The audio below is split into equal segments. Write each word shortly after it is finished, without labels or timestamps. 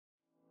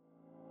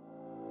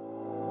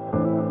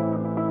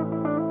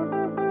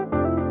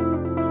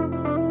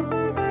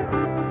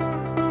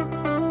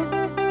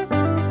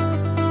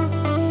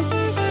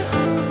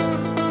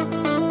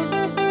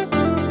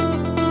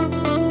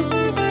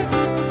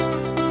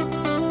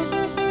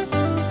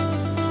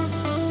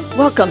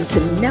Welcome to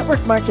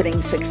Network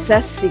Marketing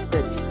Success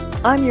Secrets.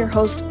 I'm your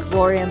host,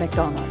 Gloria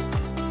McDonald.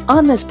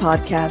 On this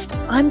podcast,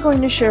 I'm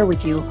going to share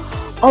with you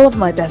all of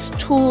my best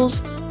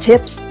tools,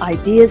 tips,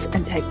 ideas,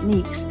 and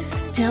techniques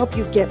to help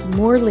you get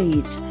more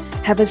leads,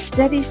 have a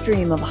steady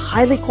stream of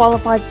highly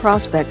qualified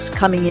prospects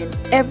coming in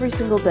every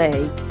single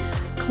day,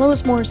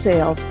 close more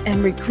sales,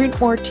 and recruit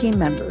more team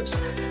members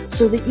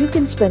so that you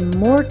can spend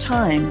more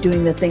time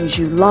doing the things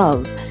you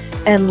love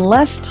and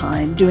less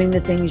time doing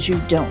the things you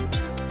don't.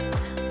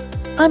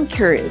 I'm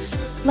curious,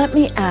 let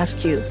me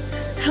ask you,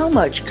 how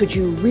much could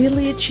you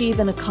really achieve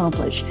and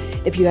accomplish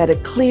if you had a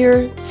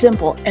clear,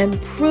 simple,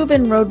 and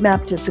proven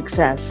roadmap to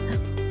success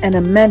and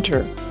a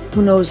mentor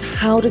who knows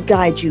how to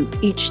guide you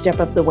each step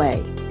of the way?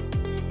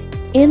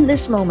 In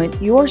this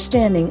moment, you're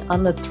standing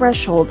on the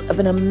threshold of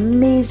an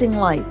amazing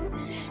life,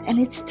 and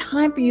it's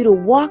time for you to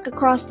walk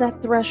across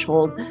that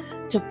threshold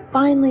to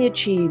finally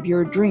achieve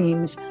your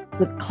dreams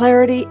with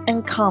clarity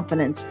and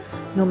confidence,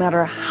 no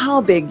matter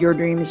how big your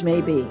dreams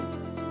may be.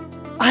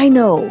 I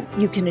know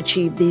you can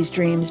achieve these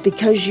dreams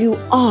because you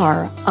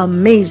are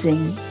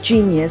amazing,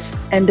 genius,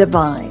 and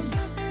divine.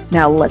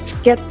 Now let's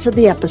get to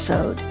the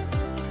episode.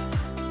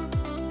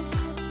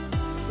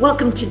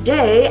 Welcome.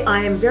 Today, I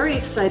am very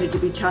excited to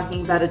be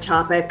talking about a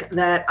topic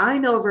that I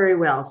know very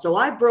well. So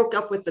I broke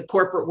up with the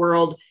corporate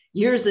world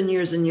years and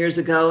years and years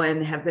ago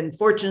and have been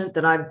fortunate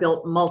that I've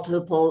built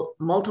multiple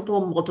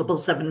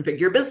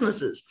seven-figure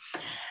businesses.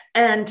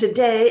 And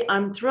today,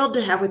 I'm thrilled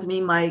to have with me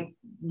my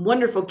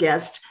wonderful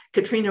guest,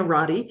 Katrina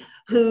Roddy,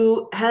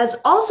 who has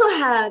also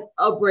had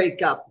a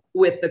breakup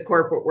with the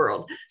corporate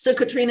world. So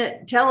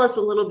Katrina, tell us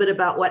a little bit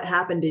about what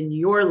happened in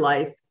your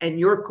life and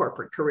your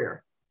corporate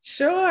career.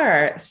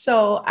 Sure.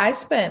 So I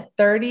spent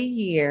 30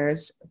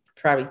 years,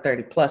 probably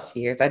 30 plus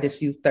years. I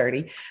just used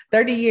 30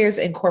 years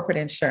in corporate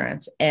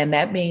insurance. And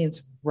that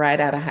means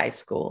right out of high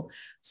school.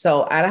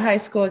 So out of high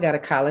school, I got a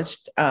college.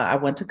 I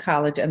went to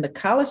college, and the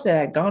college that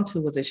I'd gone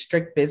to was a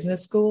strict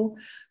business school.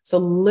 So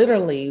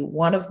literally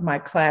one of my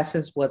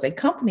classes was a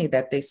company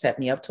that they set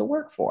me up to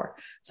work for.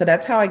 So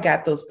that's how I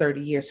got those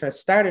 30 years. So I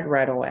started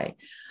right away.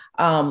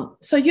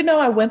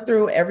 I went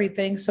through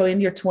everything. So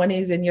in your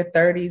 20s, in your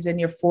 30s, in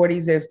your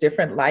 40s, there's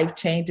different life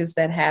changes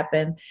that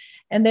happen.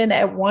 And then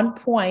at one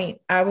point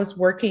I was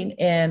working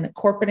in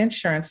corporate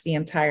insurance the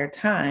entire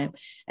time.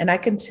 And I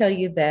can tell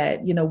you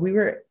that,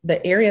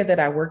 the area that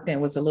I worked in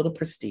was a little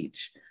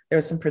prestige. There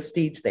was some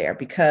prestige there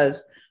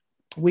because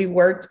we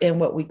worked in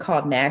what we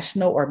call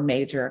national or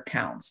major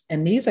accounts.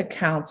 And these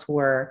accounts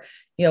were,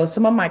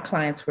 some of my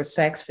clients were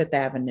Saks Fifth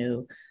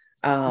Avenue,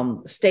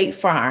 State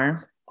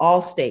Farm,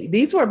 Allstate.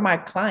 These were my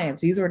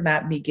clients. These were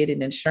not me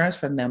getting insurance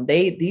from them.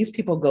 These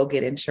people go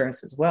get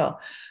insurance as well.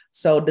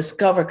 So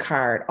Discover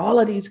Card, all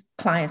of these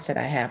clients that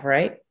I have,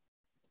 right?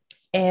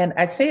 And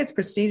I say it's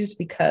prestigious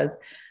because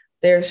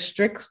there's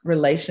strict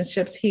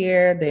relationships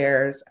here.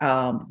 There's,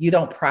 you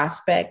don't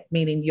prospect,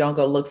 meaning you don't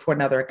go look for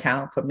another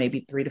account for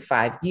maybe 3 to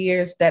 5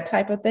 years, that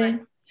type of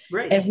thing.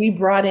 Right. And we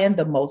brought in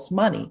the most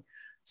money.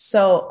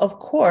 So of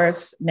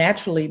course,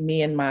 naturally,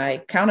 me and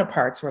my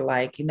counterparts were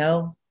like,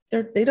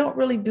 they don't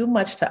really do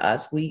much to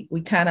us. We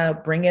kind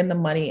of bring in the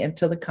money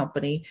into the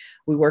company.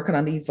 We're working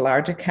on these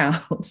large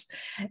accounts.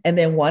 And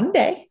then one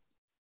day,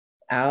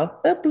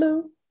 out the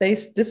blue, they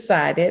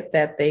decided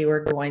that they were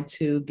going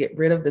to get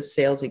rid of the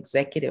sales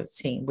executive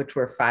team, which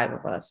were 5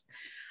 of us.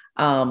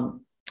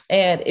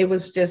 And it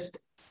was just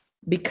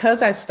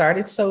because I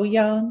started so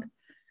young,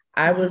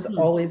 I was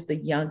always the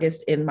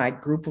youngest in my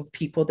group of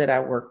people that I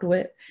worked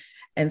with.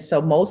 And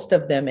so most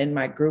of them in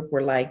my group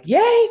were like,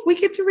 yay, we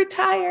get to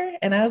retire.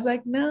 And I was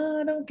like, no,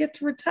 I don't get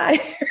to retire.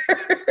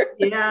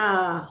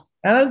 Yeah.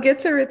 I don't get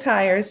to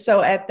retire.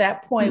 So at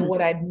that point,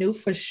 what I knew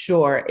for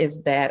sure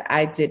is that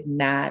I did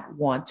not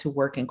want to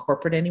work in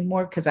corporate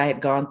anymore because I had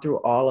gone through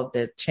all of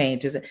the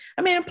changes.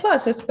 I mean, and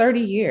plus it's 30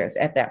 years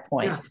at that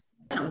point. Yeah.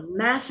 It's a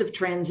massive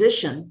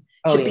transition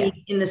to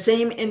be in the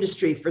same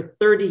industry for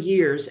 30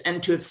 years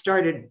and to have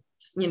started,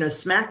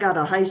 smack out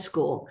of high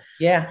school.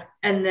 Yeah.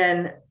 And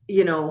then,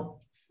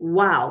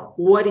 wow,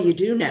 what do you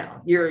do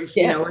now?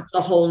 It's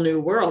a whole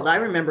new world. I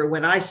remember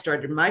when I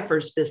started my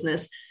first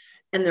business,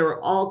 and there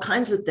were all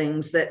kinds of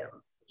things that,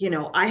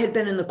 I had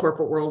been in the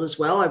corporate world as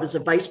well. I was a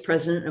vice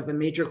president of a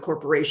major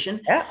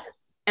corporation,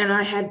 and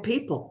I had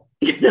people,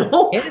 it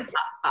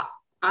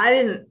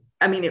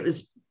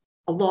was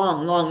a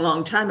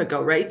long time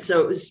ago, right?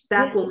 So it was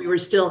back when we were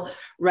still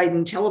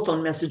writing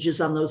telephone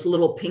messages on those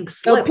little pink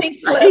slips.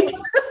 Pink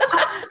slips.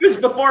 It was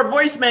before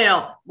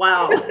voicemail.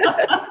 Wow.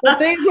 The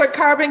things were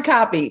carbon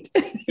copied.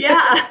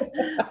 Yeah.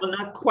 Well,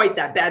 not quite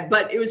that bad,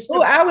 but it was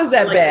still. Oh, I was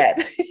that bad.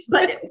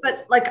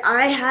 but like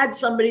I had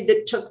somebody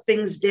that took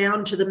things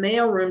down to the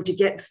mailroom to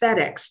get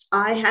FedExed.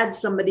 I had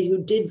somebody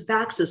who did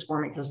faxes for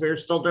me because we were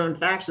still doing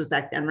faxes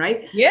back then,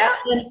 right? Yeah.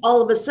 And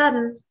all of a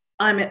sudden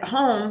I'm at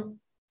home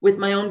with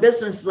my own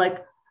business. Like,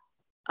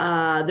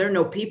 there are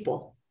no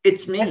people.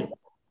 It's me.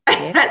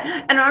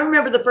 Yeah. And I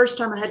remember the first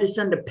time I had to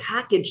send a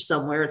package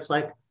somewhere. It's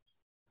like,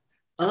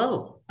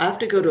 oh, I have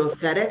to go to a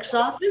FedEx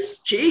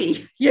office?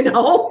 Gee,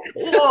 whoa.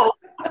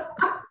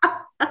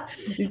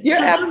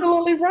 You're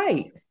absolutely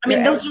right. I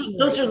mean,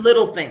 those are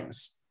little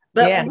things.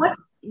 But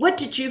what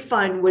did you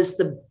find was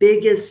the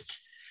biggest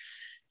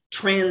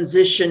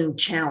transition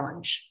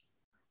challenge?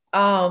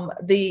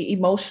 The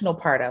emotional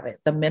part of it,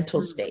 the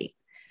mental state.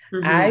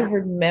 I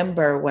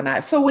remember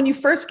when you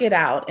first get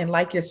out, and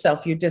like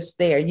yourself, you're just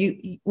there.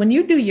 When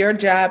you do your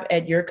job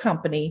at your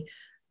company,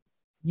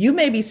 you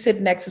may be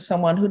sitting next to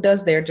someone who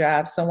does their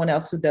job, someone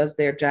else who does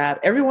their job.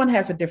 Everyone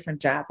has a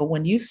different job. But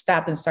when you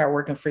stop and start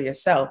working for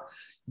yourself,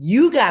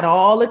 you got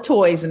all the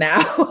toys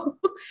now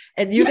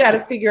and you got to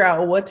figure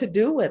out what to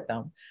do with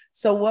them.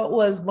 So what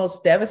was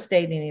most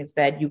devastating is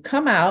that you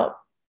come out,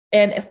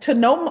 and to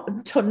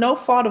no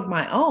fault of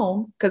my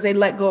own, because they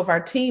let go of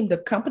our team, the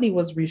company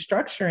was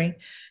restructuring,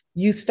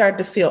 you start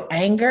to feel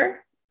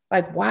anger.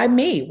 Like, why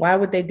me? Why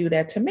would they do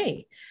that to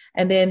me?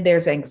 And then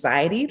there's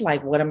anxiety,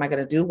 like, what am I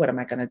going to do? What am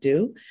I going to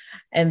do?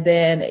 And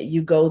then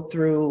you go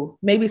through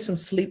maybe some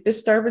sleep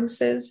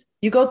disturbances.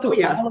 You go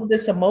through all of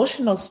this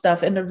emotional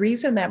stuff. And the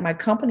reason that my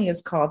company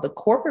is called the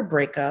corporate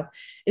breakup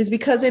is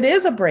because it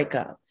is a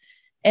breakup.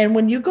 And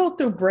when you go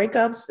through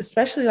breakups,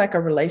 especially like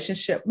a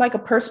relationship, like a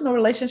personal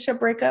relationship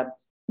breakup,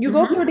 you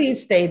go through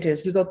these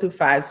stages. You go through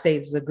 5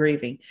 stages of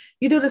grieving.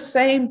 You do the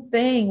same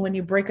thing when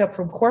you break up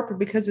from corporate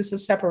because it's a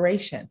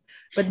separation,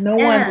 but no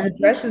one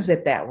addresses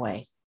it that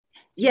way.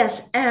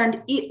 Yes.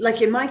 And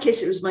like in my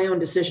case, it was my own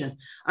decision.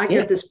 I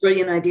got this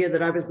brilliant idea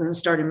that I was going to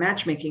start a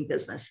matchmaking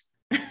business.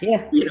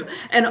 Yeah.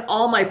 And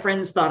all my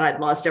friends thought I'd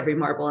lost every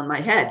marble in my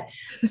head.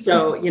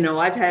 So,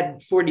 I've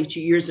had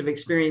 42 years of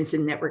experience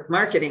in network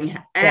marketing.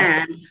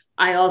 And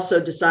I also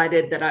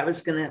decided that I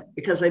was going to,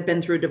 because I've been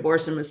through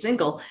divorce and was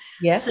single.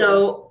 Yeah.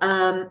 So,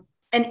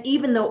 and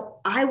even though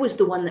I was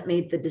the one that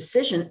made the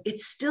decision,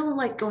 it's still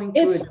like going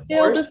through a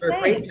divorce or a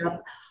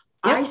breakup.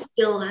 I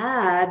still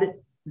had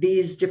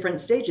these different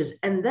stages.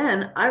 And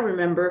then I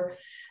remember,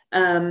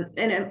 and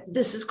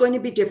this is going to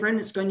be different.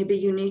 It's going to be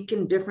unique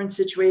and different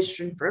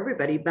situation for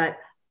everybody, but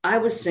I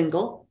was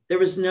single. There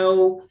was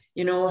no,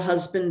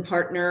 husband,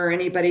 partner, or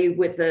anybody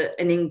with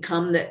an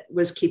income that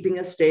was keeping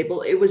us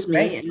stable. It was me.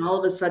 Right. And all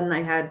of a sudden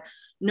I had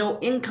no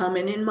income.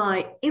 And in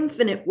my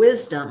infinite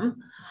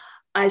wisdom,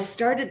 I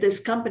started this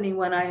company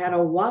when I had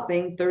a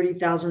whopping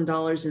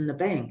 $30,000 in the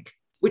bank,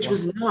 which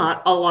was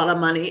not a lot of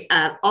money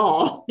at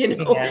all. You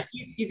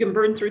can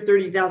burn through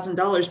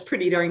 $30,000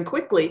 pretty darn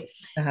quickly,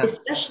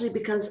 especially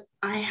because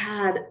I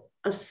had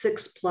a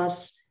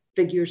 6+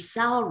 figure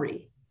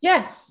salary.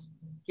 Yes.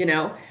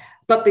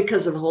 But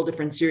because of a whole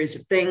different series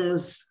of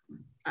things,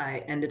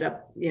 I ended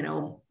up,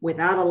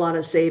 without a lot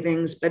of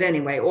savings, but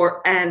anyway,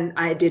 and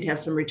I did have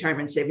some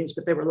retirement savings,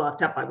 but they were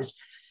locked up. I was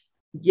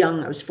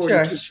young. I was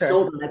 42 years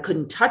old and I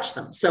couldn't touch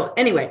them. So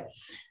anyway,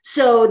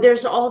 so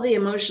there's all the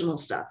emotional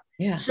stuff.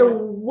 Yeah.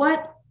 So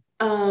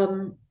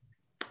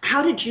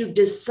how did you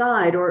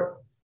decide that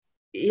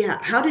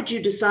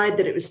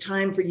it was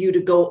time for you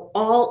to go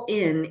all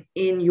in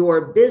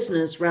your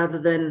business rather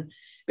than,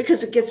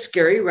 because it gets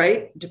scary,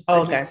 right?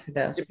 Oh gosh, it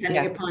does.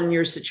 Depending upon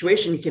your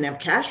situation, you can have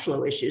cash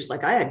flow issues.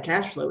 Like I had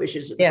cash flow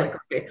issues. It was like,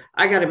 okay,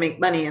 I got to make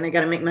money and I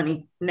got to make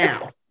money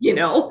now,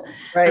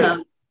 Right.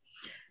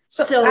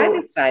 So I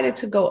decided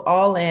to go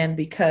all in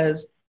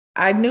because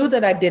I knew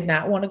that I did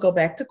not want to go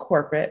back to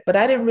corporate, but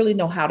I didn't really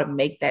know how to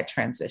make that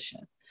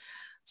transition.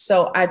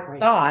 So I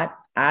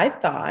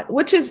thought,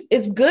 which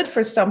is good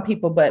for some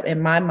people, but in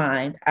my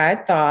mind, I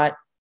thought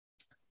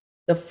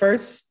the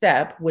first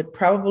step would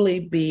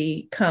probably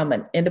become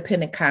an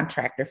independent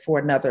contractor for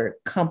another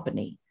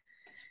company.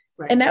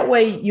 Right. And that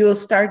way you'll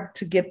start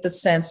to get the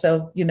sense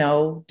of,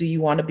 do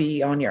you want to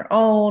be on your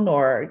own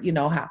or,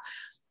 how?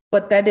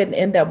 But that didn't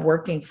end up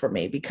working for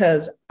me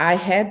because I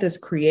had this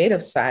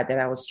creative side that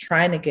I was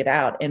trying to get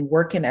out, and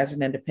working as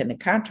an independent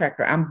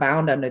contractor, I'm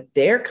bound under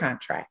their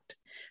contract,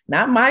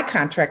 not my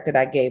contract that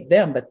I gave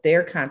them, but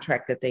their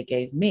contract that they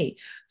gave me.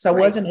 So I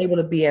wasn't able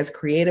to be as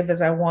creative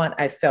as I want.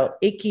 I felt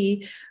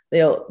icky.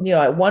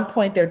 At one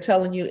point they're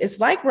telling you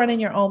it's like running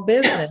your own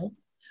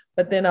business,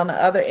 but then on the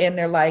other end,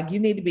 they're like, you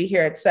need to be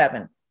here at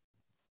 7.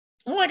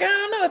 I'm like, I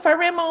don't know, if I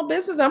ran my own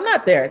business, I'm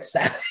not there at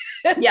 7.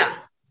 Yeah.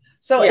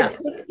 So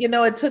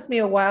it took me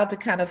a while to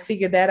kind of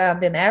figure that out.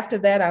 And then after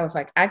that, I was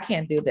like, I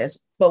can't do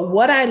this. But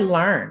what I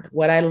learned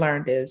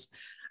is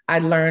I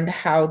learned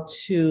how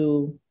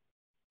to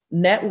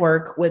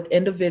network with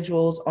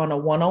individuals on a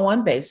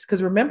one-on-one basis.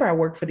 Because remember, I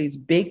worked for these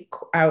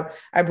I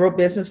broke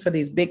business for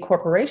these big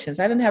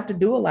corporations. I didn't have to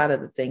do a lot of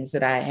the things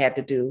that I had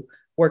to do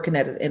working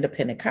as an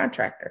independent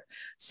contractor,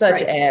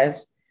 such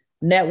as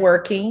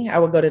networking. I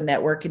would go to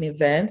networking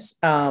events,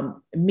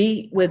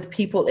 meet with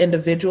people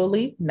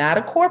individually, not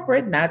a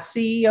corporate, not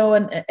CEO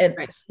and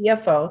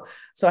CFO.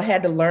 So I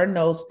had to learn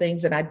those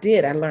things. And I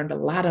did. I learned a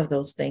lot of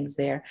those things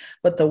there.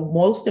 But the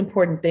most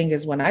important thing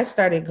is when I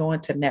started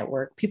going to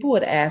network, people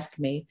would ask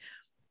me,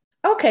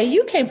 okay,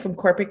 you came from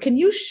corporate. Can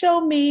you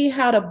show me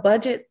how to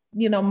budget,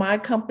 my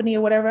company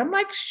or whatever? I'm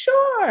like,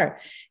 sure.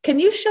 Can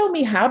you show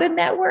me how to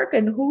network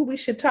and who we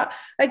should talk?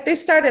 Like they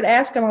started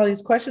asking all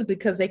these questions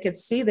because they could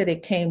see that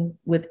it came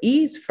with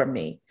ease for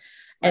me.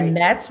 And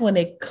that's when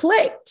it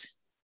clicked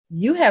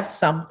you have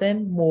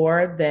something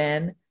more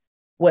than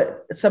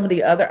what some of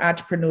the other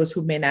entrepreneurs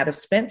who may not have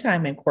spent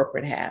time in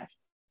corporate have.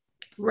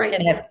 Right.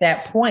 And at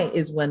that point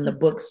is when the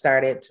book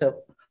started to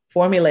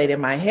formulate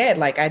in my head,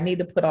 like I need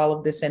to put all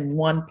of this in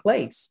one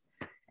place.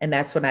 And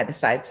that's when I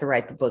decided to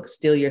write the book,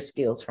 Steal Your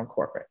Skills from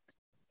Corporate.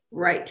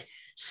 Right.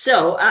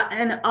 So,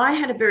 and I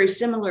had a very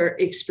similar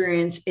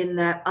experience in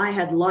that I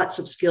had lots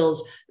of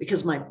skills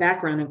because my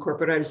background in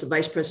corporate, I was the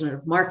vice president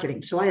of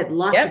marketing. So I had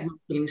lots of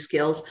marketing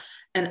skills.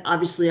 And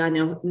obviously I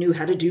knew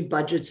how to do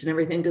budgets and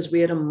everything because we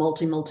had a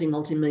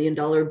multi-million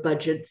dollar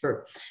budget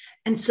for.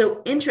 And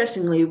so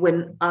interestingly,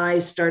 when I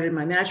started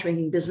my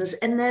matchmaking business,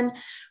 and then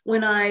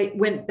when I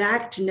went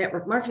back to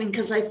network marketing,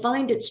 because I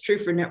find it's true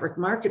for network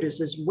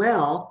marketers as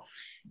well,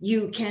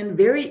 you can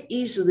very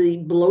easily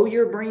blow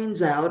your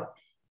brains out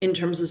in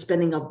terms of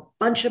spending a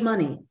bunch of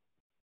money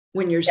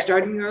when you're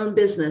starting your own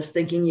business,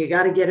 thinking you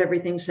got to get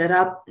everything set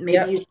up.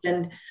 Maybe you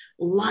spend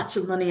lots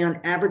of money on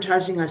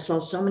advertising. I saw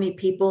so many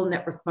people,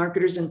 network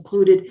marketers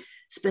included,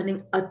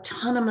 spending a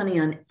ton of money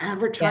on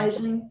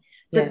advertising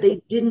that they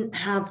didn't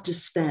have to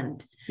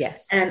spend.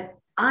 Yes. And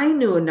I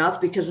knew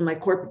enough because of my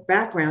corporate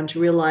background to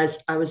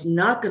realize I was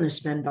not going to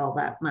spend all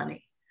that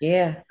money.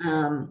 Yeah.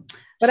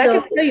 But I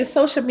can tell you,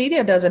 social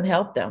media doesn't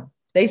help them.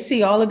 They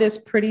see all of this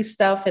pretty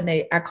stuff and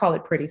I call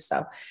it pretty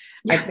stuff.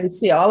 Like they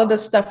see all of the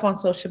stuff on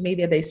social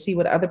media. They see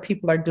what other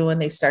people are doing.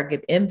 They start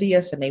getting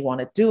envious and they want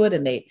to do it.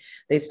 And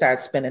they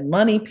start spending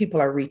money. People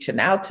are reaching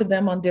out to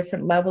them on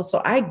different levels.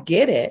 So I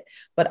get it,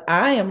 but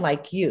I am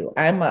like you.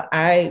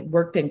 I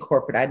worked in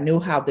corporate. I knew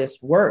how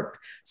this worked.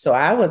 So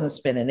I wasn't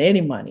spending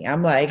any money.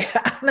 I'm like,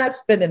 I'm not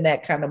spending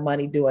that kind of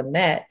money doing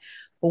that.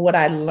 But what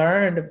I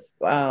learned,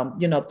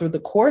 through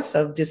the course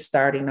of just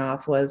starting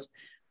off was,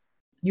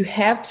 you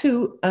have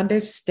to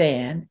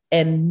understand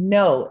and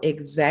know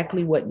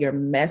exactly what your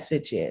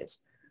message is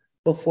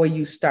before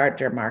you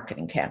start your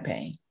marketing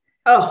campaign.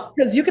 Oh,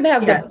 because you can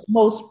have the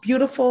most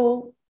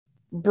beautiful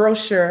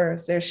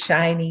brochures. They're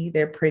shiny,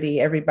 they're pretty.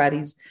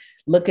 Everybody's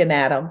looking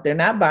at them. They're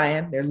not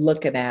buying, they're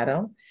looking at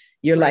them.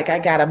 You're like, I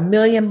got 1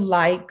 million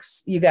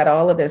likes. You got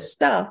all of this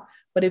stuff.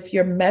 But if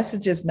your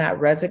message is not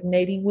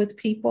resonating with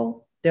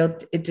people,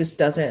 it just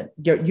doesn't,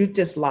 you've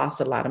just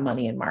lost a lot of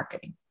money in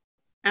marketing.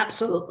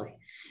 Absolutely.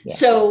 Yeah.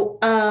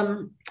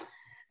 So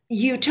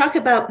you talk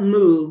about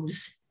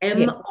moves,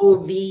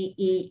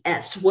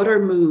 MOVES. What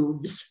are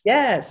moves?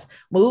 Yes.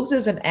 Moves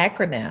is an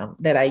acronym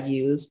that I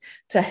use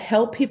to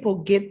help people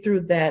get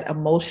through that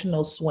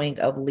emotional swing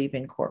of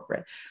leaving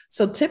corporate.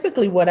 So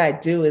typically what I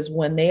do is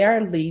when they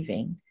are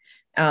leaving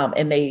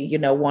and they,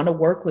 want to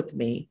work with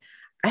me,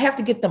 I have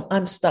to get them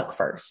unstuck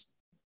first.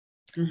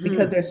 Mm-hmm.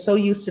 Because they're so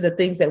used to the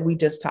things that we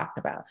just talked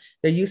about.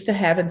 They're used to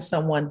having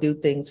someone do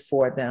things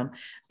for them.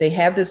 They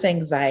have this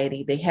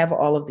anxiety. They have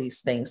all of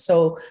these things.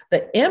 So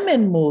the M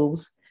in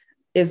moves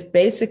is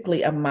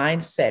basically a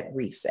mindset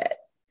reset.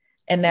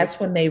 And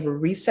that's when they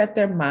reset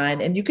their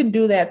mind. And you can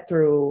do that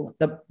through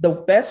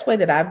the best way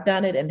that I've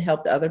done it and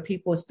helped other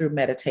people is through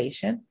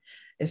meditation.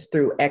 It's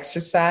through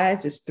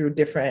exercise. It's through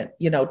different,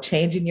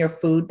 changing your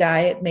food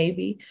diet,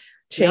 maybe.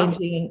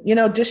 Changing,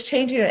 just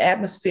changing your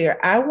atmosphere.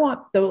 I want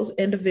those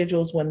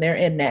individuals when they're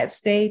in that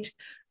stage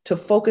to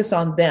focus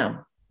on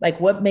them, like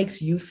what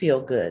makes you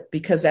feel good,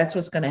 because that's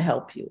what's going to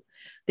help you.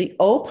 The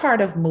O part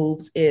of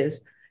moves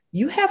is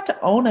you have to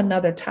own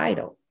another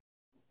title.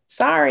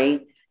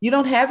 Sorry, you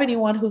don't have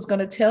anyone who's going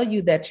to tell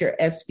you that your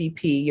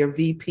SVP, your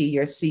VP,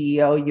 your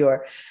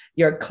CEO,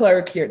 your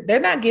clerk, they're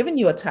not giving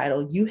you a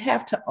title. You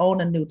have to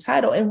own a new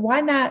title. And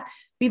why not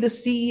be the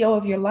CEO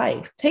of your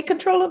life? Take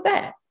control of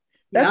that.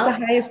 That's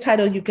the highest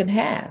title you can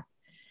have.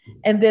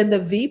 And then the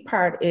V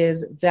part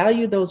is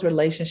value those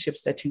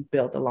relationships that you've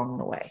built along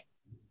the way.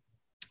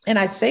 And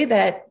I say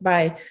that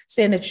by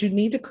saying that you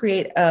need to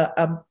create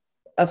a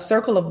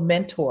circle of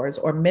mentors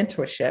or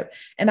mentorship.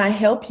 And I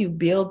help you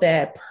build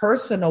that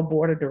personal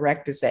board of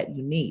directors that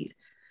you need.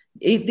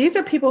 These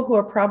are people who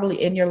are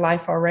probably in your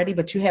life already,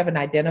 but you haven't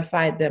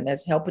identified them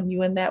as helping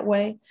you in that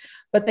way,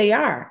 but they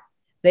are.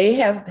 They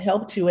have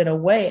helped you in a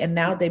way, and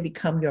now they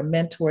become your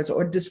mentors,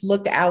 or just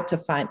look out to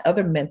find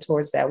other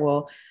mentors that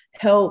will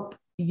help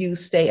you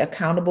stay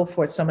accountable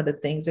for some of the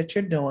things that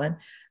you're doing.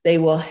 They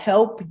will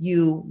help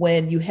you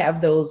when you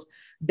have those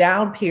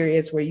down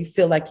periods where you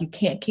feel like you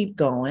can't keep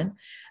going.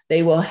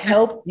 They will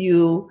help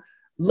you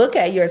look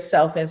at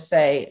yourself and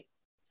say,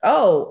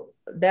 oh,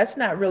 that's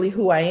not really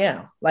who I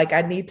am. Like,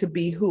 I need to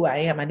be who I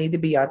am. I need to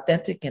be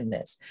authentic in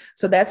this.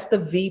 So that's the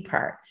V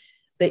part.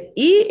 The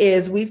E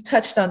is, we've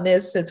touched on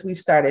this since we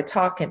started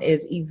talking,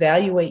 is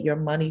evaluate your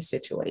money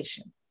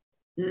situation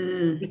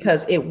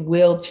because it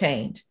will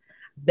change.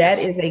 That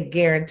is a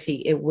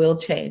guarantee. It will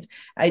change.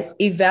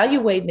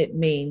 Evaluating it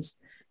means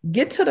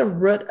get to the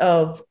root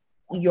of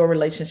your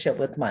relationship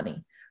with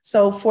money.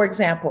 So for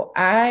example,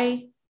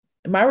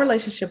 my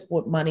relationship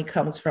with money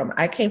comes from,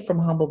 I came from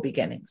humble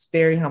beginnings,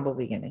 very humble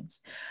beginnings.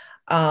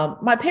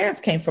 My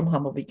parents came from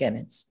humble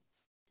beginnings.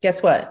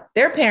 guess what?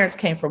 Their parents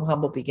came from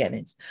humble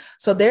beginnings.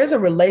 So there's a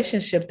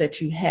relationship that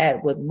you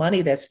had with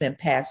money that's been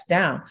passed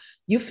down.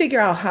 You figure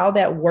out how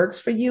that works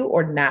for you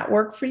or not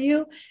work for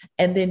you.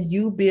 And then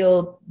you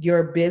build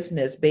your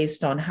business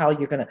based on how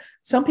you're going to.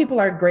 Some people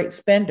are great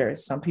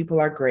spenders. Some people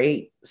are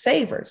great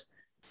savers.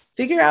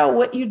 Figure out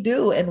what you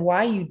do and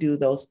why you do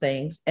those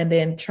things, and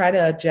then try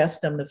to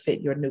adjust them to fit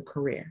your new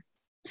career.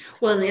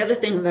 Well, and the other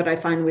thing that I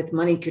find with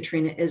money,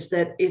 Katrina, is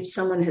that if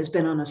someone has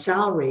been on a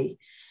salary,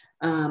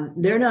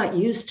 they're not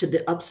used to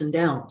the ups and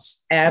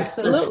downs.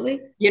 Absolutely.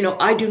 Because, you know,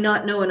 I do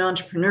not know an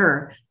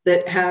entrepreneur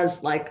that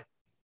has like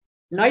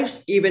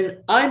nice, even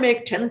I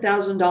make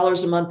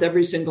 $10,000 a month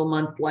every single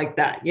month like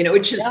that. You know,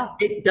 it just,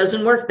 it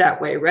doesn't work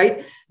that way,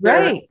 right?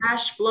 There are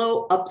cash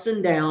flow ups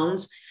and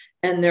downs.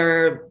 And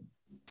there are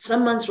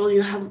some months where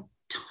you have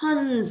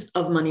tons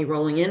of money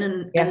rolling in,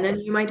 and then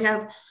you might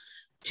have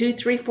 2,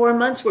 3, 4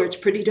 months where it's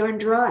pretty darn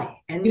dry.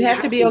 And you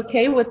have to be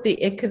okay with the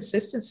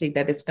inconsistency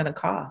that it's going to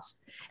cause.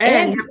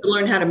 And you have to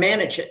learn how to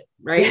manage it,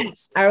 right?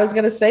 Yes, I was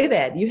going to say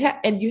that.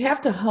 You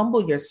have to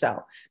humble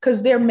yourself,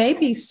 because there may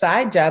be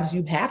side jobs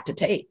you have to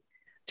take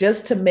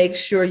just to make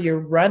sure you're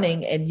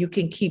running and you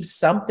can keep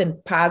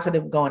something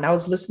positive going. I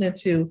was listening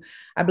to,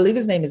 I believe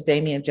his name is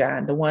Damian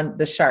John,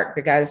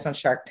 the guy that's on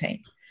Shark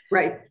Tank.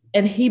 Right.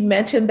 And he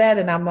mentioned that,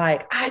 and I'm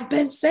like, I've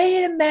been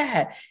saying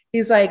that.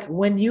 He's like,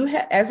 when you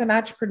as an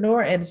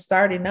entrepreneur and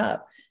starting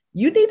up,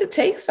 you need to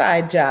take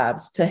side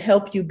jobs to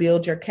help you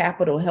build your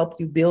capital, help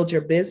you build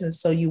your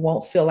business, so you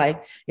won't feel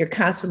like you're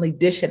constantly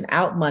dishing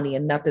out money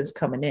and nothing's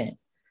coming in.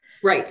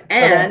 Right.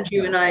 And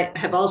you and I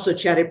have also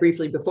chatted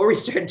briefly before we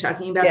started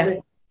talking about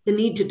the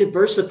need to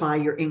diversify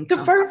your income.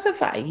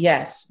 Diversify.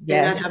 Yes.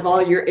 Yes. Not have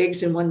all your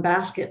eggs in one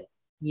basket.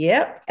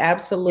 Yep.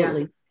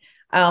 Absolutely. Yeah.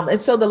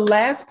 And so the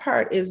last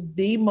part is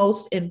the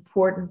most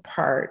important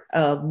part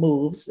of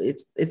moves.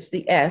 It's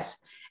the S,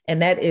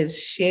 and that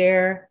is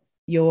share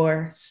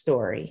your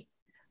story.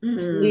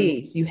 Mm-hmm.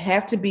 Please, you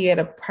have to be at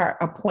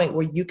a point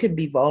where you can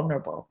be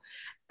vulnerable.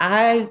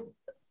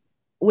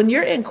 When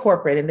you're in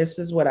corporate, and this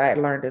is what I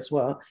learned as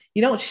well,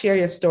 you don't share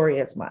your story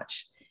as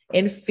much,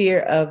 in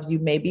fear of you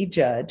may be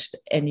judged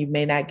and you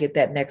may not get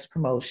that next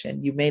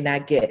promotion. You may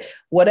not get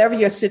whatever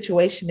your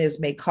situation is,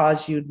 may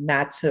cause you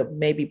not to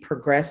maybe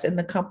progress in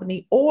the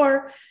company,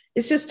 or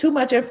it's just too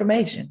much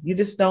information. You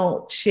just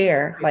don't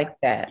share like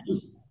that.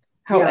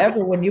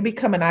 However, when you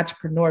become an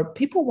entrepreneur,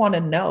 people want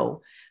to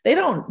know. They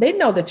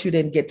know that you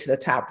didn't get to the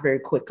top very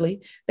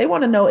quickly. They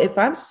want to know, if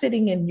I'm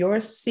sitting in your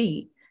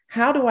seat,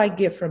 how do I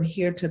get from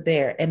here to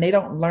there? And they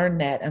don't learn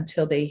that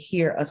until they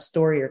hear a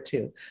story or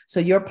two.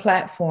 So your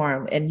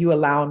platform and you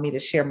allowing me to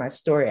share my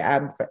story,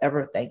 I'm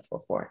forever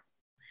thankful for.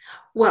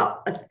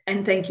 Well,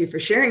 and thank you for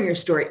sharing your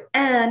story.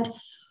 And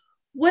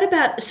what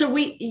about, so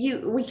we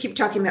keep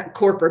talking about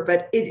corporate,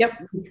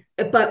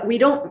 but we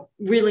don't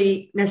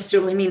really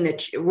necessarily mean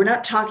that. We're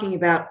not talking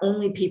about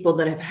only people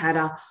that have had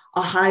a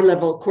high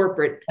level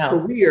corporate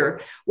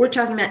career. We're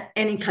talking about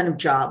any kind of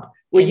job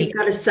where you've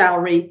got a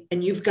salary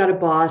and you've got a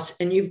boss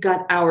and you've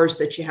got hours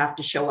that you have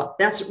to show up.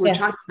 We're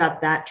talking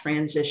about that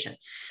transition.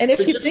 And if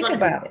you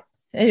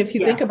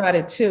think about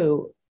it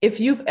too, if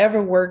you've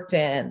ever worked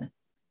in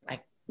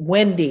like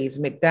Wendy's,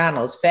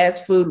 McDonald's,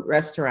 fast food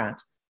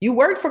restaurants, you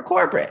worked for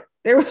corporate.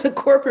 There was a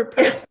corporate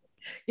person,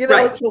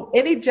 so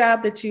any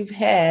job that you've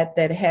had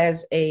that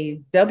has a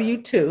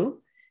W-2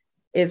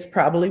 is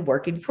probably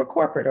working for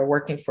corporate or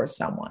working for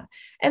someone.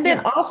 And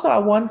then also I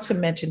want to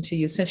mention to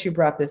you, since you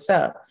brought this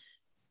up,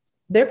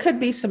 there could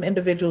be some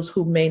individuals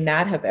who may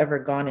not have ever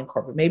gone in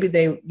corporate. Maybe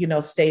they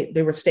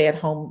were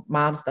stay-at-home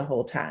moms the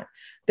whole time.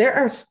 There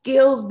are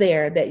skills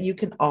there that you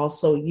can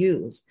also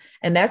use.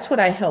 And that's what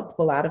I help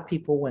pull out of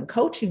people when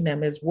coaching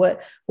them, is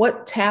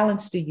what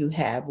talents do you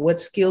have? What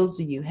skills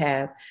do you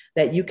have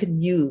that you can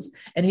use?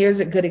 And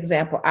here's a good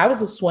example. I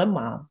was a swim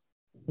mom.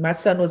 My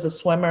son was a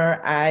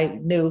swimmer. I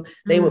knew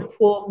they would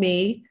pull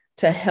me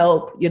to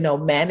help,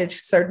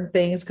 manage certain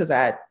things, because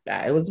I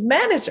was a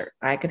manager.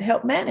 I could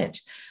help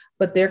manage.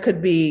 But there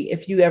could be,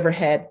 if you ever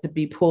had to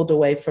be pulled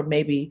away from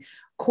maybe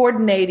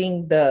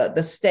coordinating the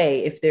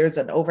stay, if there's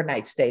an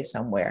overnight stay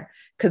somewhere,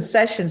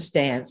 concession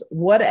stands,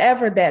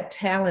 whatever that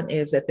talent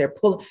is that they're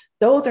pulling,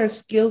 those are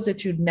skills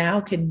that you now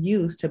can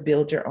use to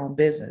build your own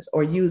business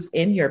or use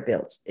in your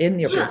business.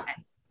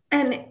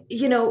 And,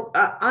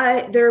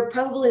 there are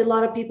probably a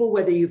lot of people,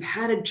 whether you've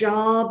had a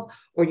job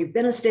or you've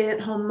been a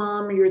stay-at-home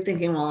mom, or you're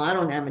thinking, well, I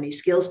don't have any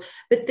skills,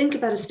 but think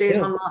about a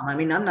stay-at-home mom. I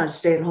mean, I'm not a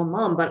stay-at-home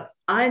mom, but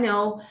I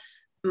know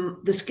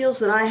the skills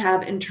that I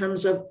have in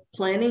terms of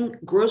planning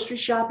grocery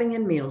shopping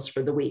and meals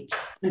for the week,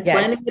 and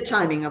planning the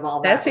timing of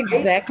all that. That's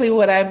exactly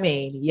what I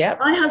mean.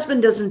 Yep. My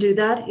husband doesn't do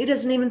that. He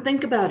doesn't even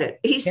think about it.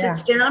 He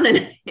sits down,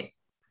 and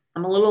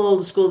I'm a little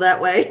old school that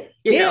way.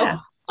 You know,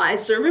 I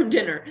serve him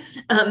dinner.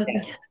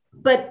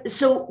 But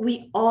so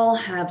we all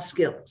have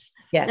skills.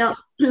 Yes. Now,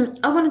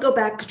 I want to go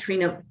back,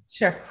 Katrina.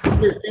 Sure.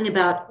 The thing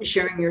about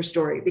sharing your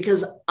story,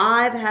 because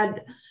I've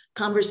had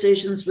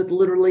conversations with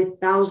literally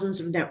thousands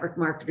of network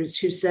marketers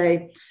who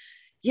say,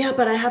 yeah,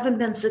 but I haven't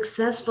been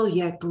successful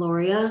yet,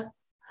 Gloria.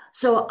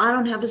 So I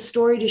don't have a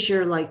story to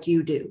share like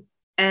you do.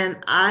 And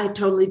I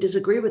totally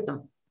disagree with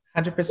them.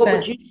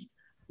 100%.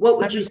 What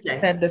would you say?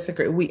 100%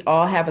 disagree. We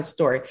all have a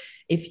story.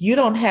 If you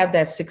don't have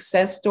that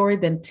success story,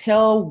 then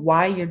tell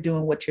why you're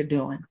doing what you're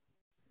doing.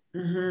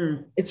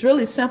 Mm-hmm. It's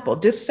really simple.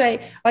 Just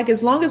say, like,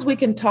 as long as we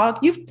can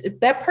talk,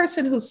 that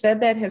person who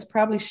said that has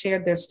probably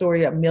shared their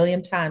story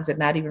 1,000,000 times and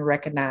not even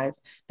recognized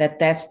that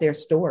that's their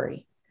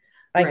story.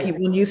 Like right.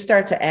 When you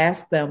start to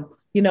ask them,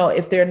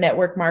 if they're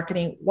network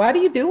marketing, why do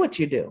you do what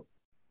you do?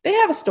 They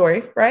have a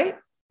story, right?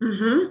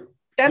 Mm-hmm.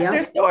 That's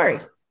their story.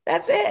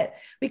 That's it.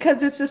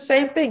 Because it's the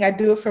same thing. I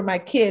do it for my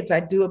kids. I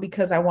do it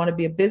because I want to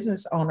be a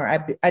business owner.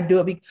 I do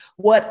it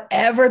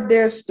whatever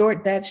their story,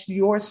 that's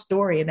your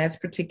story. And that's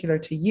particular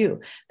to you.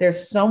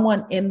 There's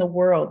someone in the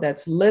world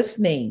that's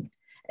listening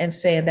and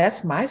saying,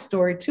 that's my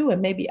story too.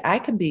 And maybe I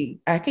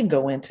can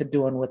go into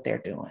doing what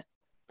they're doing.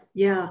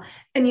 Yeah.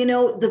 And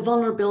the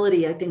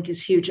vulnerability I think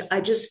is huge. I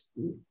just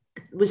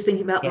was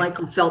thinking about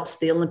Michael Phelps,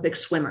 the Olympic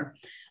swimmer.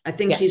 I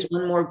think he's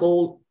won more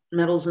gold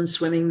medals in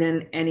swimming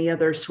than any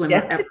other swimmer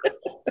ever.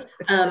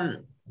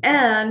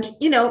 And,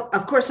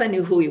 of course I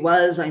knew who he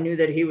was. I knew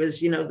that he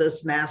was,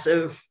 this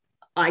massive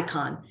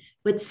icon,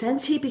 but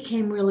since he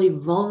became really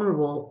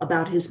vulnerable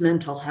about his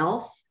mental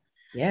health,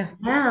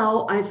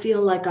 now I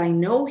feel like I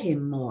know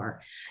him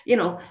more.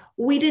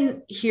 We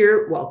didn't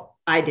hear,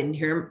 I didn't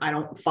hear him. I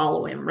don't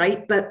follow him.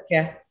 Right. But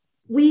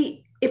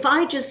if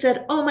I just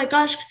said, oh my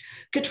gosh,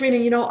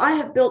 Katrina, I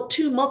have built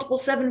 2 multiple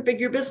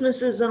 7-figure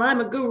businesses and I'm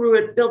a guru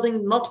at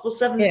building multiple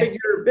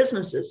 7-figure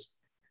businesses.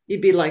 You'd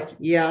be like,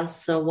 yeah,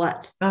 so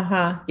what?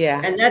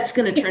 Yeah. And that's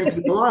going to turn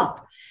people off.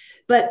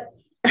 But,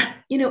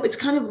 it's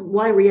kind of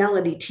why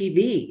reality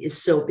TV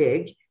is so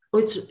big.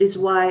 It's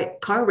why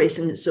car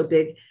racing is so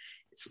big.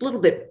 It's a little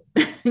bit,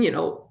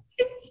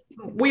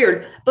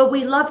 weird, but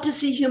we love to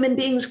see human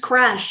beings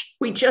crash.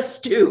 We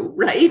just do,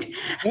 right?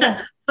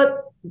 Yeah.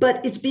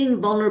 But it's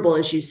being vulnerable,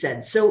 as you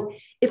said. So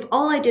if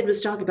all I did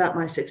was talk about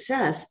my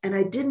success and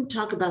I didn't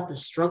talk about the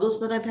struggles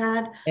that I've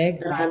had,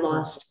 that I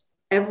lost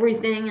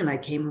everything and I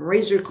came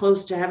razor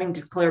close to having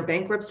to declare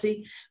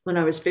bankruptcy when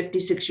I was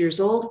 56 years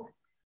old,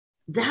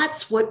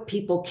 that's what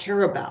people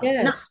care about.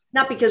 Yes.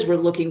 Not because we're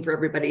looking for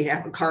everybody to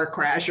have a car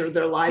crash or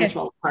their lives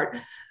fall apart.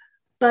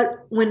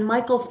 But when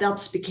Michael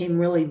Phelps became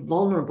really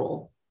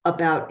vulnerable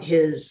about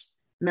his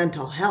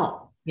mental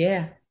health,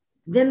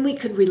 then we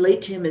could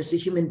relate to him as a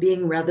human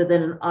being rather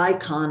than an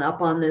icon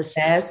up on this.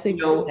 That's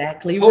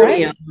exactly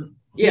right.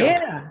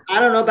 Yeah. I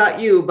don't know about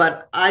you,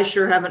 but I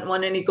sure haven't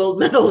won any gold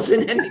medals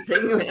in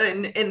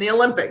anything in the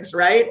Olympics,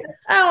 right?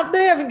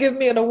 They haven't given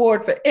me an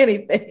award for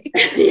anything.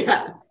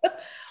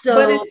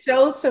 But it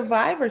shows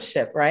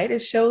survivorship, right?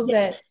 It shows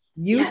that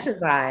you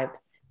survived,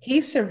 he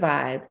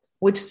survived,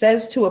 which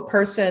says to a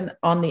person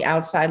on the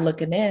outside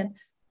looking in,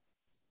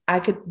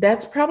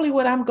 that's probably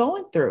what I'm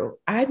going through.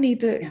 I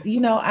need to,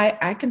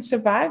 I can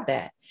survive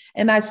that.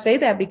 And I say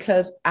that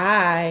because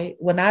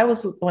when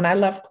I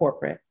left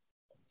corporate,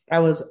 I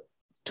was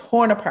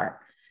torn apart.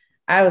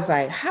 I was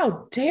like,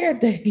 how dare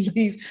they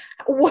leave?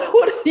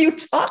 What are you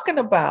talking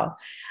about?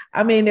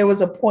 I mean, there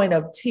was a point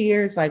of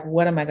tears, like,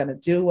 what am I going to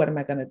do? What am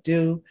I going to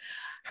do?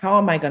 How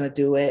am I going to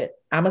do it?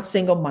 I'm a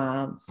single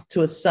mom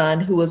to a son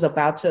who was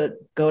about to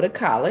go to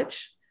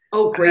college.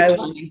 Oh, great.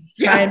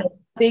 Trying to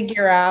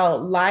figure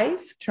out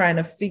life, trying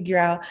to figure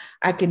out,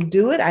 I can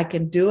do it.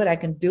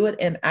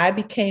 And I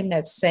became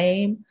that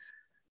same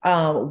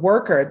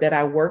worker that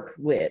I worked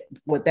with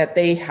that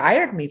they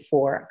hired me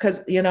for.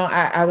 Because,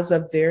 I was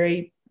a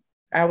very,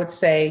 I would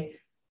say,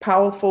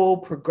 powerful,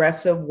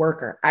 progressive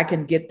worker. I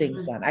can get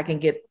things done. I can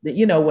get,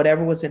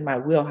 whatever was in my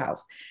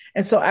wheelhouse.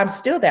 And so I'm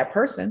still that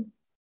person.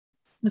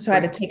 And so I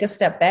had to take a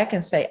step back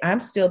and say, I'm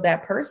still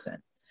that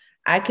person.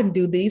 I can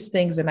do these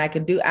things and I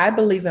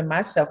believe in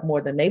myself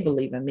more than they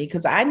believe in me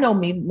because I know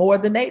me more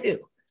than they do.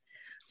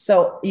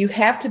 So you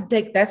have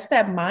to that's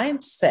that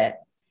mindset.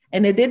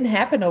 And it didn't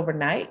happen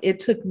overnight. It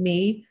took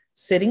me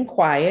sitting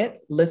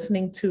quiet,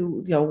 listening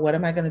to, what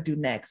am I going to do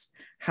next?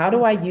 How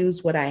do I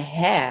use what I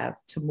have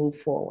to move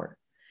forward?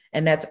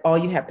 And that's all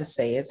you have to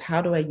say is,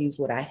 how do I use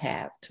what I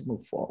have to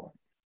move forward?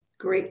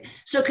 Great.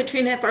 So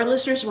Katrina, if our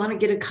listeners want to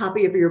get a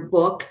copy of your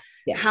book,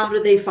 how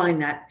do they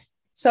find that?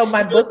 So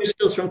my book is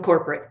Skills from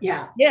Corporate.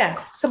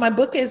 Yeah. So my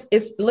book is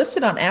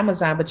listed on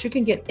Amazon, but you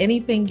can get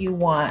anything you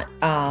want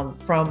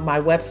from my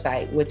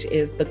website, which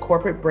is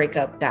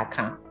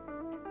thecorporatebreakup.com.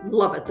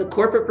 Love it.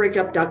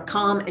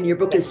 Thecorporatebreakup.com. And your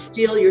book is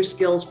Steal Your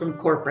Skills from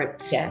Corporate.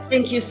 Yes.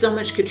 Thank you so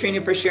much,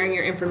 Katrina, for sharing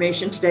your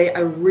information today. I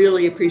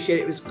really appreciate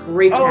it. It was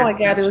great. Oh my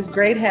God. It was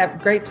great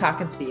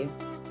talking to you.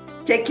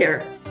 Take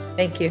care.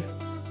 Thank you.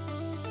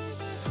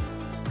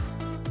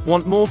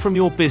 Want more from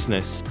your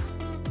business?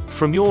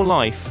 From your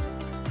life?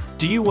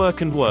 Do you work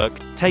and work,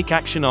 take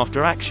action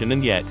after action,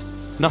 and yet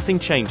nothing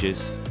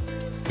changes?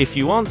 If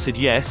you answered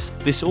yes,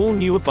 this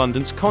all-new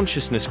Abundance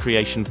Consciousness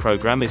Creation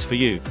program is for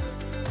you.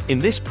 In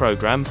this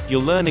program,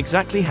 you'll learn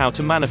exactly how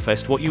to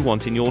manifest what you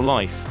want in your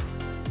life.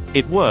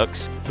 It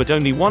works, but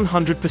only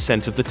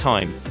 100% of the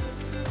time.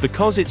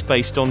 Because it's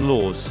based on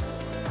laws.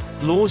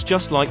 Laws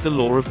just like the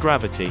law of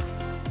gravity.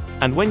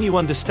 And when you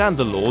understand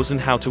the laws and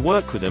how to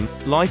work with them,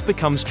 life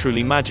becomes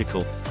truly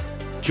magical.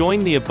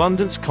 Join the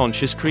Abundance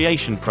Conscious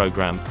Creation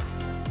Program.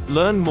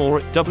 Learn more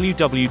at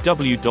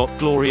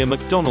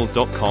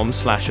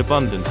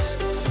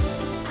www.gloriamcdonald.com/abundance.